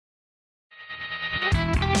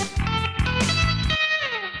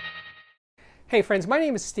Hey friends, my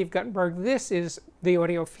name is Steve Guttenberg. This is the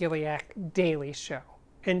Audiophiliac Daily Show.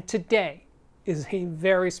 And today is a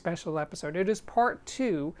very special episode. It is part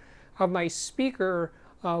 2 of my speaker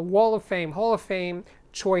Hall of Fame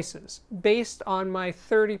choices based on my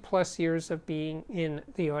 30 plus years of being in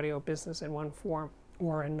the audio business in one form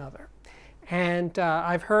or another. And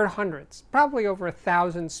I've heard hundreds, probably over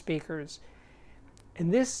 1,000 speakers.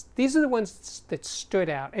 And these are the ones that stood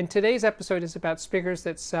out. And today's episode is about speakers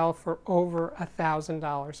that sell for over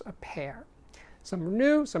 $1,000 a pair. Some are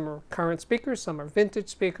new, some are current speakers, some are vintage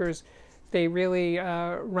speakers. They really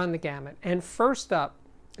run the gamut. And first up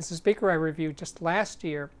is a speaker I reviewed just last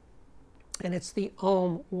year, and it's the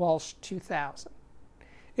Ohm Walsh 2000.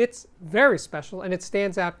 It's very special, and it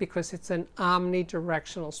stands out because it's an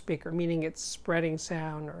omnidirectional speaker, meaning it's spreading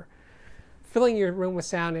sound or filling your room with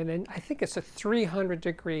sound, and I think it's a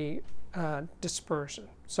 300-degree dispersion.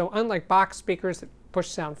 So unlike box speakers that push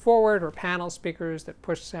sound forward or panel speakers that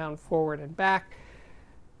push sound forward and back,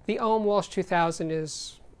 the Ohm Walsh 2000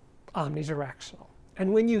 is omnidirectional.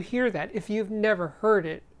 And when you hear that, if you've never heard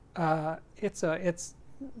it, it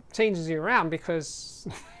changes you around because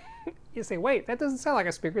you say, wait, that doesn't sound like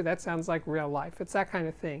a speaker, that sounds like real life. It's that kind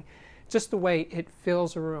of thing. Just the way it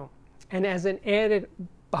fills a room. And as an added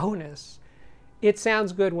bonus, it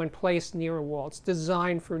sounds good when placed near a wall. It's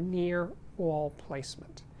designed for near wall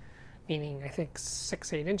placement, meaning I think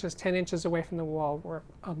 6, 8 inches, 10 inches away from the wall, where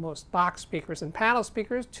most box speakers and panel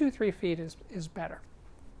speakers, 2-3 feet is better,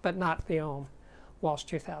 but not the Ohm Walsh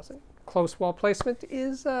 2000. Close wall placement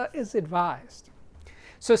is advised.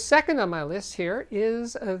 So second on my list here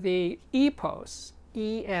is the EPOS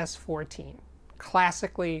ES14.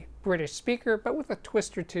 Classically British speaker, but with a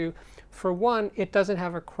twist or two. For one, it doesn't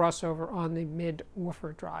have a crossover on the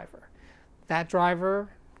mid-woofer driver. That driver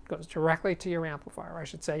goes directly to your amplifier. I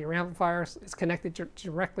should say your amplifier is connected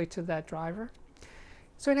directly to that driver.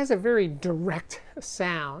 So it has a very direct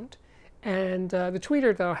sound. And the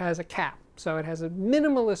tweeter, though, has a cap. So it has a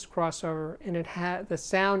minimalist crossover, and the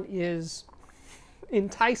sound is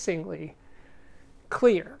enticingly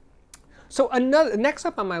clear. So next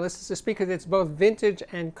up on my list is a speaker that's both vintage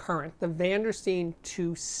and current, the Vandersteen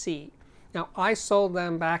 2C. Now, I sold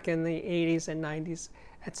them back in the 80s and 90s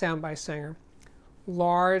at Sound by Singer.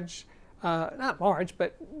 Large, not large,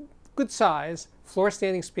 but good size,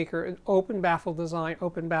 floor-standing speaker, an open baffle design,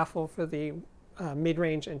 open baffle for the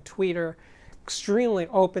mid-range and tweeter, extremely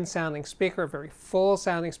open-sounding speaker, very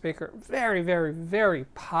full-sounding speaker, very, very, very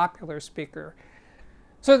popular speaker.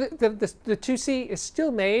 So the 2C is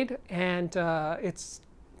still made, and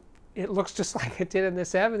it looks just like it did in the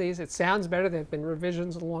 70s. It sounds better. There have been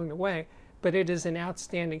revisions along the way, but it is an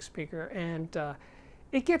outstanding speaker, and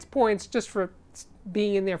it gets points just for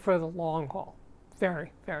being in there for the long haul.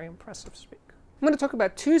 Very, very impressive speaker. I'm going to talk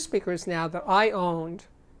about 2 speakers now that I owned,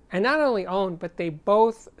 and not only owned, but they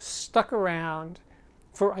both stuck around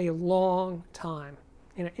for a long time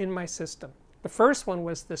in my system. The first one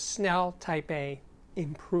was the Snell Type A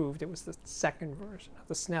improved. It was the second version of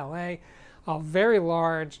the Snell A. Very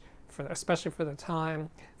large, especially for the time.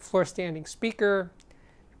 Floor-standing speaker.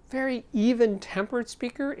 Very even-tempered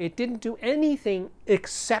speaker. It didn't do anything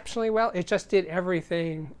exceptionally well. It just did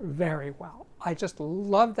everything very well. I just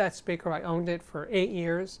loved that speaker. I owned it for 8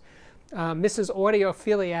 years. Mrs.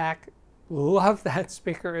 Audiophiliac loved that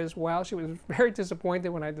speaker as well. She was very disappointed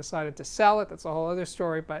when I decided to sell it. That's a whole other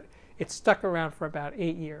story, but it stuck around for about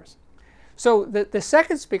 8 years. So the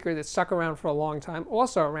second speaker that stuck around for a long time,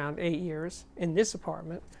 also around 8 years in this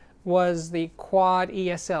apartment, was the Quad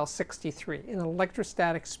ESL63, an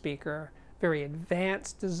electrostatic speaker, very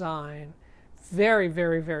advanced design, very,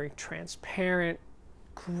 very, very transparent,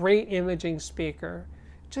 great imaging speaker,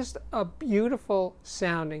 just a beautiful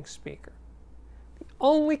sounding speaker. The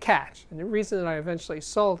only catch, and the reason that I eventually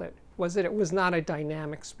sold it, was that it was not a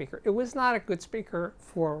dynamic speaker. It was not a good speaker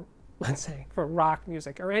for, let's say, for rock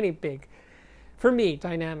music or any big, for me,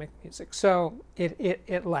 dynamic music. So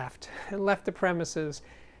it left. It left the premises.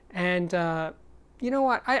 And you know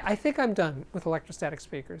what? I think I'm done with electrostatic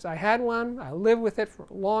speakers. I had one. I lived with it for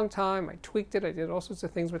a long time. I tweaked it. I did all sorts of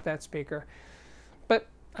things with that speaker. But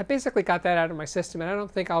I basically got that out of my system, and I don't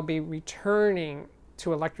think I'll be returning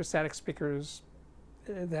to electrostatic speakers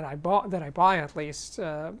that I buy at least,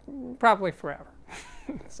 probably forever.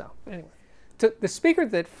 So anyway. The speaker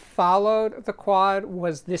that followed the Quad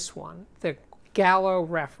was this one, the Gallo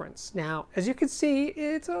reference. Now, as you can see,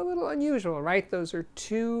 it's a little unusual, right? Those are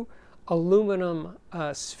 2 aluminum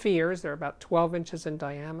spheres. They're about 12 inches in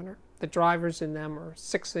diameter. The drivers in them are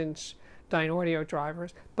 6-inch Dynaudio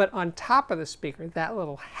drivers. But on top of the speaker, that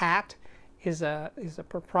little hat is a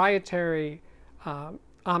proprietary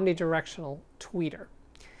omnidirectional tweeter.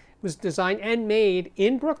 It was designed and made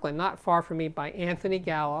in Brooklyn, not far from me, by Anthony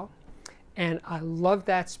Gallo. And I loved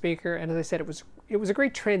that speaker. And as I said, it was a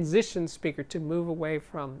great transition speaker to move away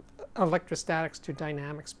from electrostatics to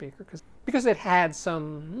dynamic speaker because it had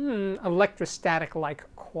some electrostatic-like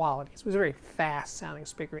qualities. It was a very fast-sounding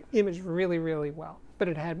speaker. It imaged really, really well. But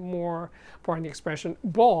it had more, pardon the expression,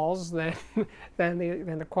 balls than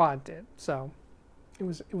the Quad did. So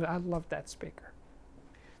I loved that speaker.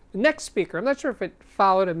 The next speaker, I'm not sure if it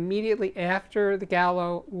followed immediately after the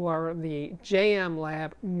Gallo or the JM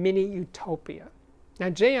Lab Mini Utopia. Now,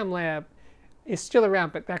 JM Lab is still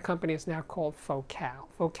around, but that company is now called Focal.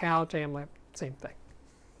 Focal, JM Lab, same thing.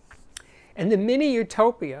 And the Mini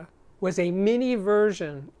Utopia was a mini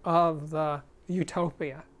version of the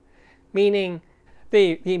Utopia, meaning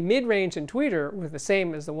the mid-range and tweeter were the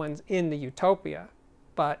same as the ones in the Utopia,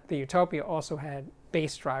 but the Utopia also had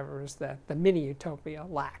bass drivers that the Mini Utopia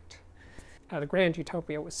lacked. The Grand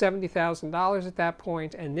Utopia was $70,000 at that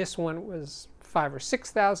point, and this one was $5,000 or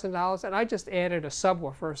 $6,000, and I just added a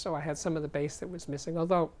subwoofer, so I had some of the bass that was missing,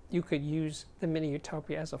 although you could use the Mini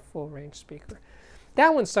Utopia as a full-range speaker.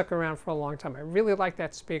 That one stuck around for a long time. I really liked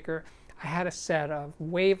that speaker. I had a set of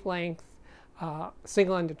wavelength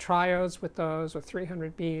single-ended triodes with those, with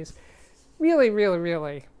 300Bs. Really, really,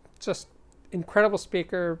 really just incredible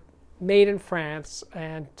speaker, made in France,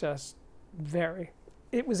 and just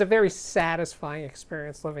it was a very satisfying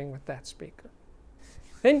experience living with that speaker.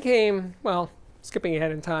 Then came, well, skipping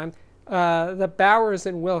ahead in time, the Bowers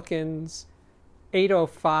 & Wilkins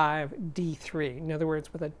 805 D3, in other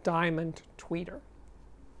words, with a diamond tweeter.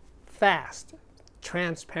 Fast,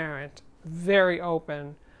 transparent, very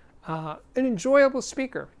open, an enjoyable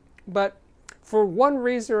speaker. But for one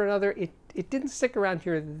reason or another, it didn't stick around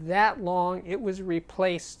here that long. It was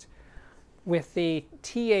replaced with the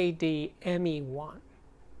TAD ME1.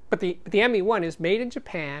 But the ME1 is made in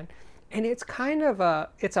Japan, and it's kind of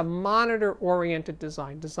it's a monitor-oriented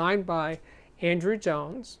design, designed by Andrew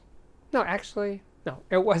Jones. No, actually, no,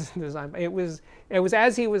 it wasn't designed. It was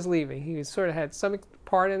as he was leaving. He sort of had some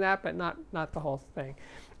part in that, but not the whole thing.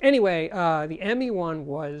 Anyway, the ME1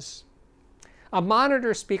 was a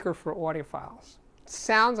monitor speaker for audiophiles.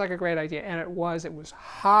 Sounds like a great idea, and it was. It was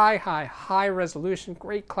high resolution,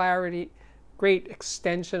 great clarity, great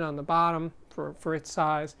extension on the bottom for its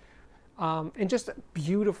size, and just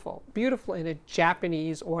beautiful in a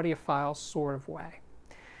Japanese audiophile sort of way.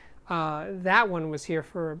 That one was here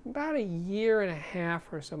for about 1.5 years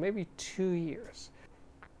or so, maybe 2 years.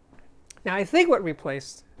 Now, I think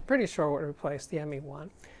pretty sure what replaced the ME1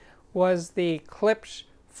 was the Klipsch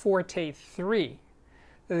Forte 3,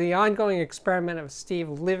 the ongoing experiment of Steve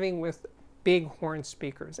living with big horn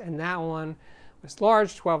speakers. And that one was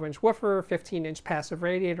large, 12-inch woofer, 15-inch passive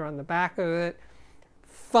radiator on the back of it.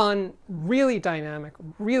 Fun, really dynamic,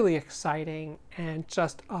 really exciting, and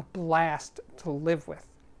just a blast to live with.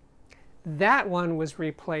 That one was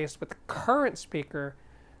replaced with the current speaker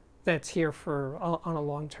that's here on a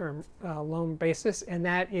long-term loan basis, and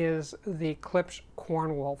that is the Klipsch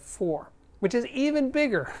Cornwall 4, which is even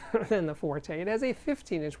bigger than the Forte. It has a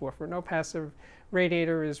 15-inch woofer, no passive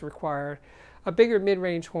radiator is required, a bigger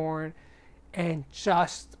mid-range horn, and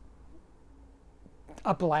just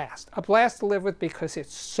a blast to live with because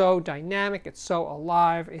it's so dynamic, it's so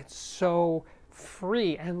alive, it's so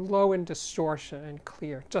free and low in distortion and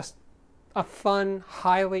clear. Just a fun,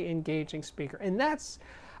 highly engaging speaker. And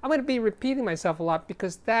I'm going to be repeating myself a lot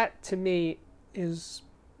because that, to me,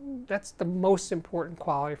 that's the most important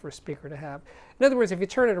quality for a speaker to have. In other words, if you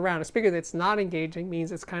turn it around, a speaker that's not engaging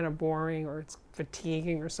means it's kind of boring or it's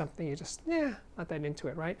fatiguing or something. You just, not that into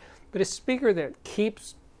it, right? But a speaker that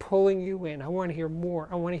keeps pulling you in, I want to hear more,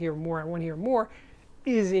 I want to hear more, I want to hear more,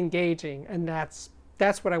 is engaging. And that's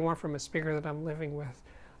what I want from a speaker that I'm living with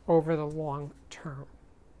over the long term.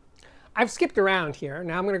 I've skipped around here.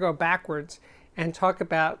 Now I'm going to go backwards and talk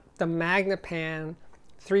about the MagnaPan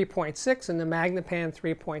 3.6 and the MagnaPan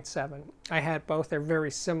 3.7. I had both. They're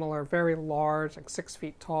very similar, very large, like 6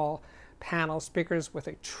 feet tall panel speakers with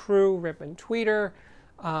a true ribbon tweeter.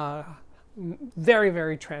 Very,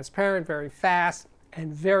 very transparent, very fast,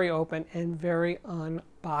 and very open, and very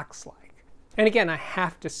unbox-like. And again, I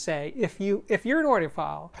have to say, if you're an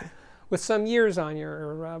audiophile with some years on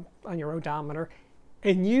your odometer,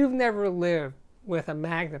 and you've never lived with a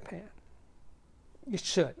MagnaPan, you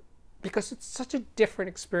should, because it's such a different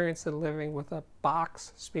experience than living with a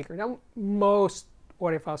box speaker. Now, most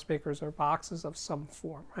audiophile speakers are boxes of some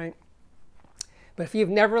form, right? But if you've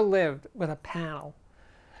never lived with a panel,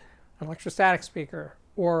 an electrostatic speaker,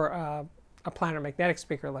 or a planar magnetic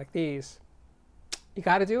speaker like these, You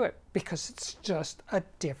got to do it because it's just a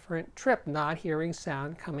different trip, not hearing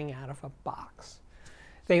sound coming out of a box.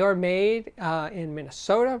 They are made in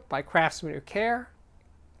Minnesota by Craftsman Who Care.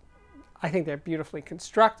 I think they're beautifully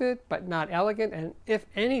constructed, but not elegant. And if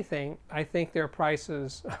anything, I think their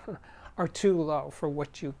prices are too low for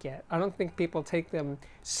what you get. I don't think people take them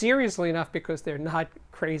seriously enough because they're not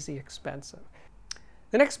crazy expensive.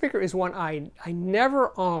 The next speaker is one I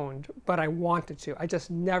never owned, but I wanted to. I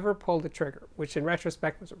just never pulled the trigger, which in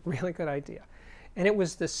retrospect was a really good idea. And it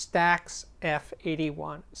was the Stax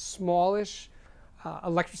F81, smallish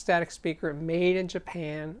electrostatic speaker made in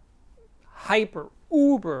Japan,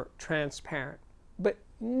 uber transparent, but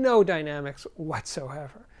no dynamics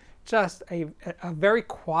whatsoever. Just a very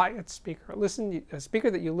quiet speaker. A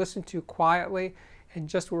speaker that you listen to quietly and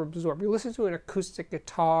just will absorb. You listen to an acoustic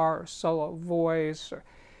guitar or solo voice, or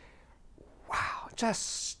wow,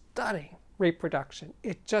 just stunning reproduction.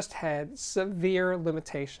 It just had severe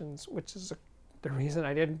limitations, which is the reason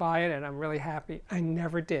I didn't buy it, and I'm really happy I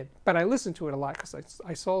never did. But I listened to it a lot because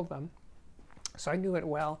I sold them, so I knew it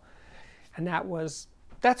well. And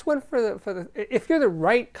that's one for the if you're the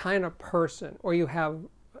right kind of person, or you have,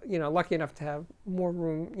 lucky enough to have more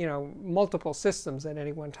room, multiple systems at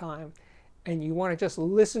any one time, and you want to just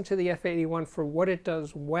listen to the F81 for what it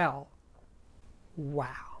does well,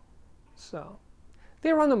 wow. So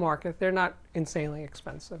they're on the market. They're not insanely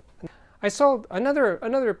expensive. I sold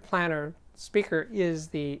another planner speaker is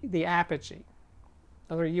the Apogee,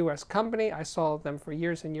 another US company. I sold them for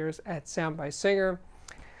years and years at Sound by Singer.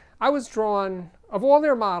 I was drawn, of all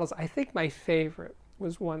their models, I think my favorite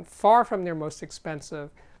was one far from their most expensive.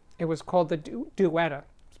 It was called the Duetta.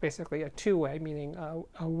 It's basically a two-way, meaning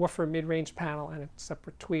a woofer mid-range panel and a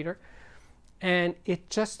separate tweeter. And it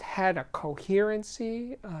just had a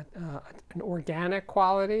coherency, an organic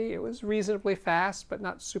quality. It was reasonably fast, but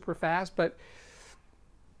not super fast. But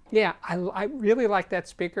yeah, I really liked that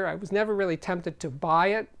speaker. I was never really tempted to buy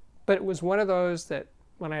it, but it was one of those that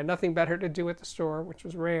when I had nothing better to do at the store, which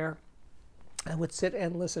was rare, I would sit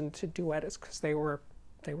and listen to duettas because they were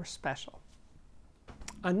special.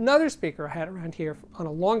 Another speaker I had around here on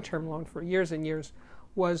a long-term loan for years and years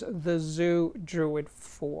was the Zoo Druid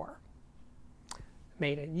 4.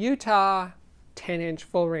 Made in Utah, 10-inch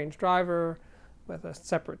full-range driver with a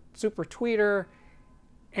separate super tweeter,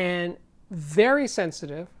 and very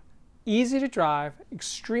sensitive, easy to drive,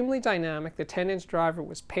 extremely dynamic. The 10-inch driver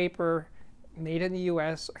was paper, made in the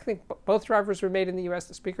US. I think both drivers were made in the US.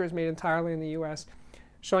 The speaker is made entirely in the US.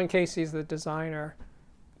 Sean Casey's the designer.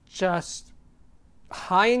 Just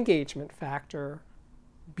high engagement factor,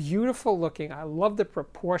 beautiful looking. I love the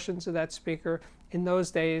proportions of that speaker. In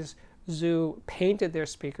those days, Zoo painted their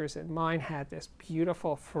speakers, and mine had this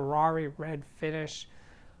beautiful Ferrari red finish.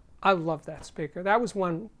 I love that speaker. That was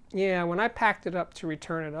one, yeah, when I packed it up to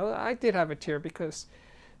return it, I did have a tear because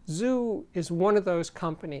Zoo is one of those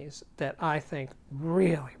companies that I think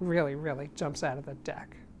really jumps out of the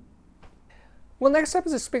deck. Well, next up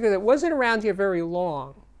is a speaker that wasn't around here very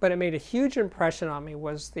long, but it made a huge impression on me,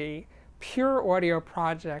 was the Pure Audio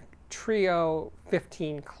Project Trio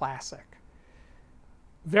 15 Classic.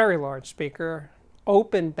 Very large speaker,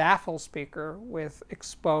 open baffle speaker with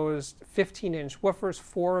exposed 15-inch woofers,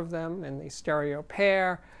 4 of them in the stereo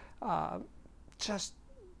pair, just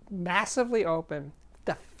massively open.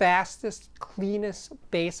 The fastest, cleanest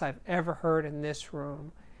bass I've ever heard in this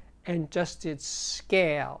room, and just did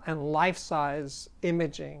scale and life-size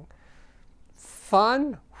imaging.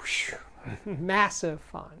 Fun, massive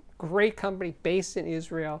fun. Great company, based in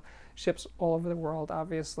Israel, ships all over the world,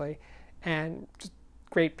 obviously, and just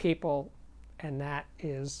great people, and that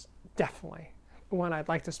is definitely one I'd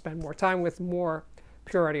like to spend more time with, more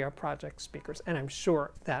Pure Audio Project speakers, and I'm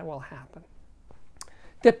sure that will happen.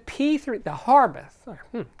 The P3, the Harbeth,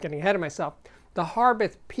 getting ahead of myself, the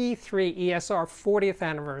Harbeth P3 ESR 40th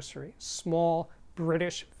anniversary, small,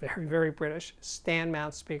 British, very British, stand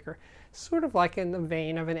mount speaker, sort of like in the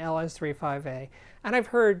vein of an LS35A. And I've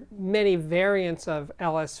heard many variants of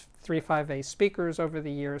LS35A speakers over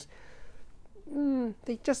the years.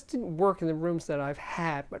 They just didn't work in the rooms that I've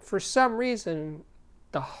had, but for some reason,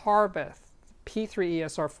 the Harbeth P3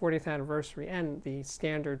 ESR 40th anniversary and the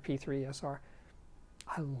standard P3 ESR,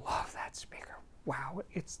 I love that speaker. Wow,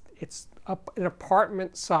 it's an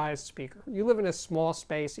apartment-sized speaker. You live in a small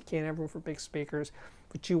space, you can't have room for big speakers,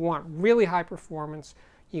 but you want really high performance,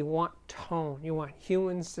 you want tone, you want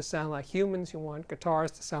humans to sound like humans, you want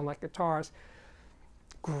guitars to sound like guitars.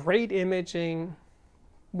 Great imaging,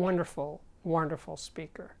 wonderful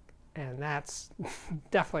speaker, and that's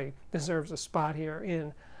definitely deserves a spot here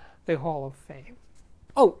in the Hall of Fame.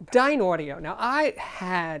 Oh, Dynaudio. Now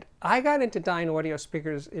I got into Dynaudio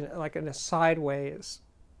speakers in a sideways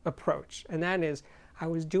approach, and that is I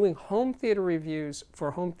was doing home theater reviews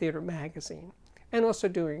for Home Theater Magazine and also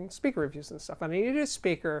doing speaker reviews and stuff. And I needed a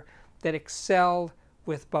speaker that excelled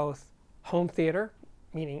with both home theater,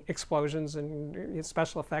 meaning explosions and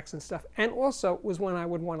special effects and stuff, and also was one I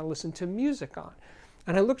would want to listen to music on.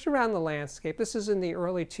 And I looked around the landscape. This is in the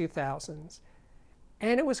early 2000s.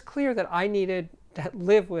 And it was clear that I needed to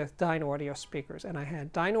live with Dynaudio speakers. And I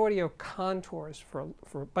had Dynaudio Contours for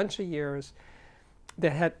a bunch of years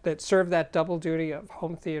that served that double duty of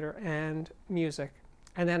home theater and music.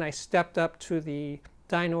 And then I stepped up to the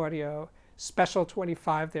Dynaudio Special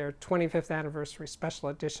 25, their 25th anniversary special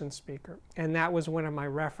edition speaker. And that was one of my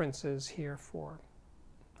references here for,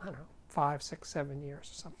 I don't know, 5, 6, 7 years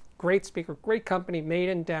or something. Great speaker, great company, made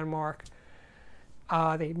in Denmark.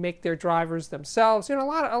 They make their drivers themselves. You know,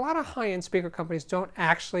 a lot of high-end speaker companies don't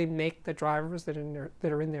actually make the drivers that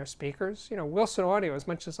are in their speakers. You know, Wilson Audio, as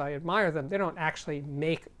much as I admire them, they don't actually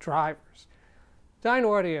make drivers.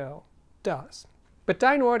 Dynaudio does. But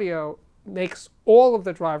Dynaudio makes all of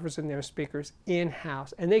the drivers in their speakers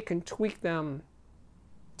in-house, and they can tweak them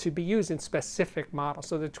to be used in specific models.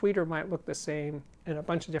 So the tweeter might look the same in a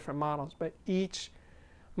bunch of different models, but each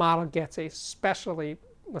model gets a specially,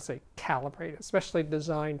 let's say, calibrated, specially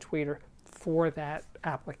designed tweeter for that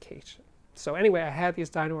application. So anyway, I had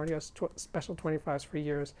these Dynaudio Special 25s for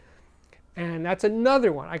years, and that's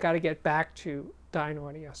another one. I got to get back to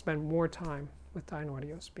Dynaudio, spend more time with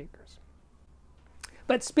Dynaudio speakers.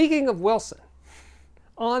 But speaking of Wilson,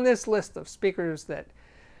 on this list of speakers that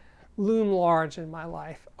loom large in my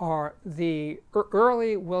life are the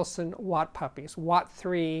early Wilson Watt puppies, Watt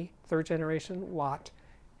 3, third generation Watt,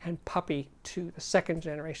 and Puppy 2, the second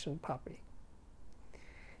generation Puppy.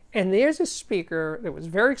 And there's a speaker that was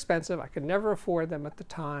very expensive. I could never afford them at the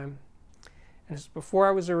time. And this was before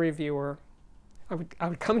I was a reviewer. I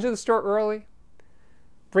would come to the store early,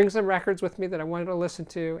 bring some records with me that I wanted to listen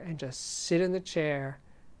to, and just sit in the chair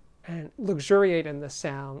and luxuriate in the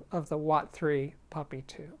sound of the Watt 3 Puppy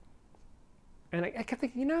 2. And I kept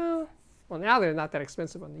thinking, you know, well, now they're not that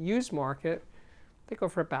expensive on the used market. They go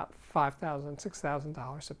for about $5,000,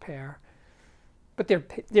 $6,000 a pair. But they're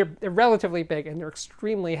relatively big and they're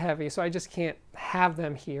extremely heavy, so I just can't have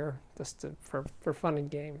them here just for fun and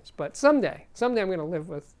games. But someday I'm going to live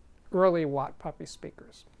with early Watt Puppy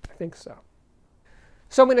speakers. I think so.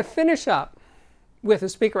 So I'm going to finish up with a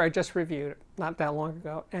speaker I just reviewed not that long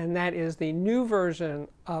ago, and that is the new version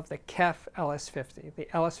of the KEF LS50, the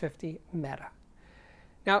LS50 Meta.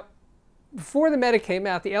 Now, before the Meta came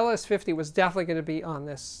out, the LS50 was definitely going to be on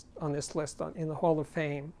this list in the Hall of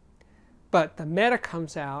Fame. But the Meta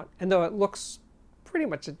comes out, and though it looks pretty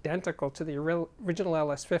much identical to the original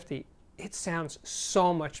LS50, it sounds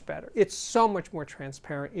so much better. It's so much more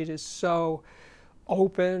transparent. It is so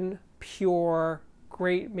open, pure,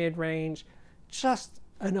 great mid-range, just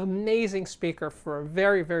an amazing speaker for a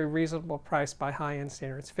very, very reasonable price by high-end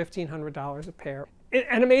standards, $1,500 a pair.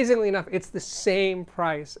 And amazingly enough, it's the same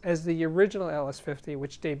price as the original LS50,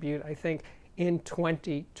 which debuted, I think, in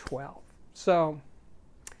 2012. So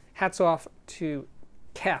hats off to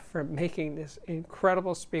KEF for making this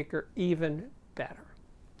incredible speaker even better.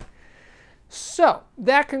 So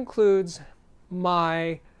that concludes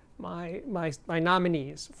my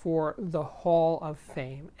nominees for the Hall of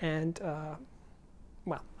Fame. And,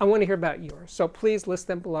 well, I want to hear about yours. So please list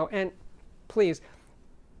them below. And please,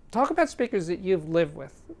 talk about speakers that you've lived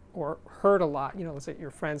with or heard a lot, you know, let's say at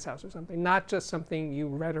your friend's house or something, not just something you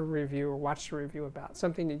read a review or watched a review about,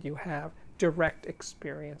 something that you have direct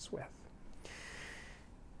experience with.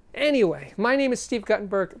 Anyway, my name is Steve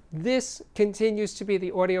Guttenberg. This continues to be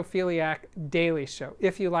the Audiophiliac Daily Show.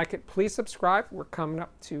 If you like it, please subscribe. We're coming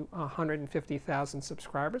up to 150,000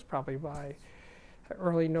 subscribers, probably by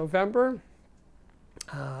early November.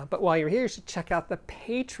 But while you're here, you should check out the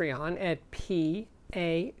Patreon at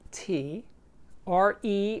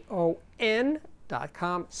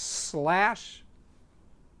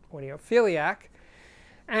patreon.com/audiophiliac.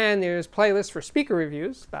 And there's playlists for speaker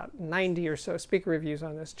reviews, about 90 or so speaker reviews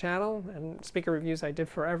on this channel, and speaker reviews I did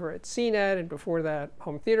forever at CNET, and before that,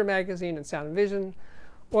 Home Theater Magazine and Sound and Vision,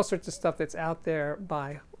 all sorts of stuff that's out there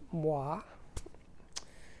by moi.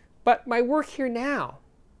 But my work here now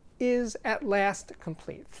is at last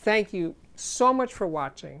complete. Thank you so much for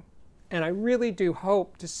watching, and I really do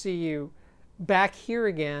hope to see you back here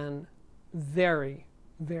again very,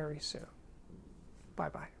 very soon.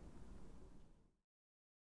 Bye-bye.